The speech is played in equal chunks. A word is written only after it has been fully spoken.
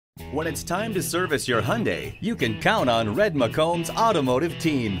When it's time to service your Hyundai, you can count on Red McCombs Automotive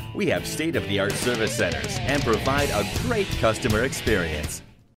Team. We have state-of-the-art service centers and provide a great customer experience.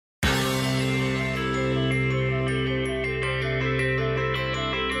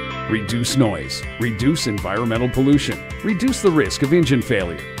 Reduce noise, reduce environmental pollution, reduce the risk of engine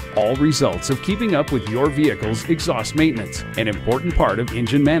failure. All results of keeping up with your vehicle's exhaust maintenance, an important part of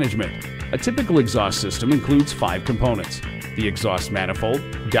engine management. A typical exhaust system includes 5 components: the exhaust manifold,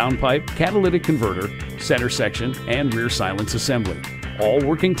 downpipe, catalytic converter, center section, and rear silence assembly, all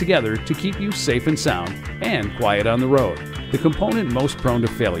working together to keep you safe and sound and quiet on the road. The component most prone to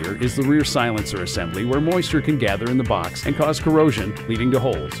failure is the rear silencer assembly, where moisture can gather in the box and cause corrosion, leading to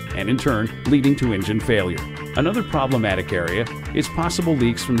holes, and in turn leading to engine failure. Another problematic area is possible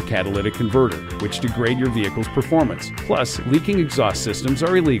leaks from the catalytic converter, which degrade your vehicle's performance. Plus, leaking exhaust systems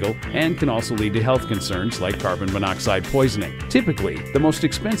are illegal and can also lead to health concerns like carbon monoxide poisoning. Typically, the most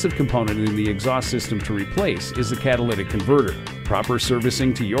expensive component in the exhaust system to replace is the catalytic converter. Proper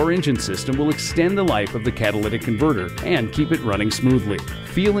servicing to your engine system will extend the life of the catalytic converter and keep it running smoothly.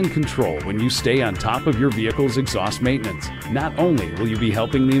 Feel in control when you stay on top of your vehicle's exhaust maintenance. Not only will you be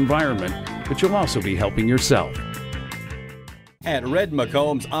helping the environment, but you'll also be helping yourself. At Red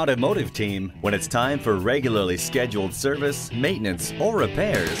McCombs Automotive Team, when it's time for regularly scheduled service, maintenance, or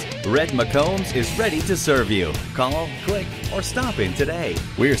repairs, Red McCombs is ready to serve you. Call, click, or stop in today.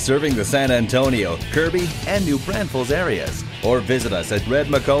 We're serving the San Antonio, Kirby, and New Braunfels areas. Or visit us at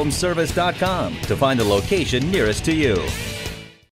redmccombsservice.com to find a location nearest to you.